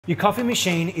Your coffee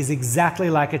machine is exactly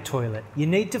like a toilet. You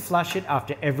need to flush it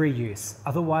after every use,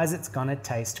 otherwise it's gonna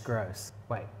taste gross.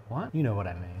 Wait, what? You know what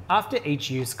I mean. After each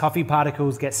use, coffee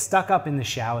particles get stuck up in the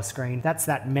shower screen. That's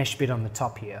that mesh bit on the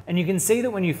top here. And you can see that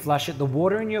when you flush it, the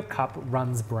water in your cup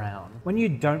runs brown. When you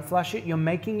don't flush it, you're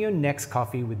making your next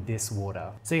coffee with this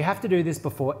water. So you have to do this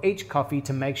before each coffee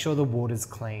to make sure the water's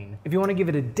clean. If you want to give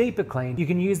it a deeper clean, you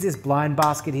can use this blind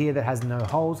basket here that has no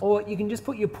holes, or you can just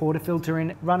put your portafilter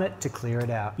in, run it to clear it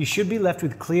out. You should be left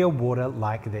with clear water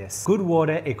like this. Good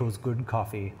water equals good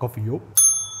coffee. Coffee up.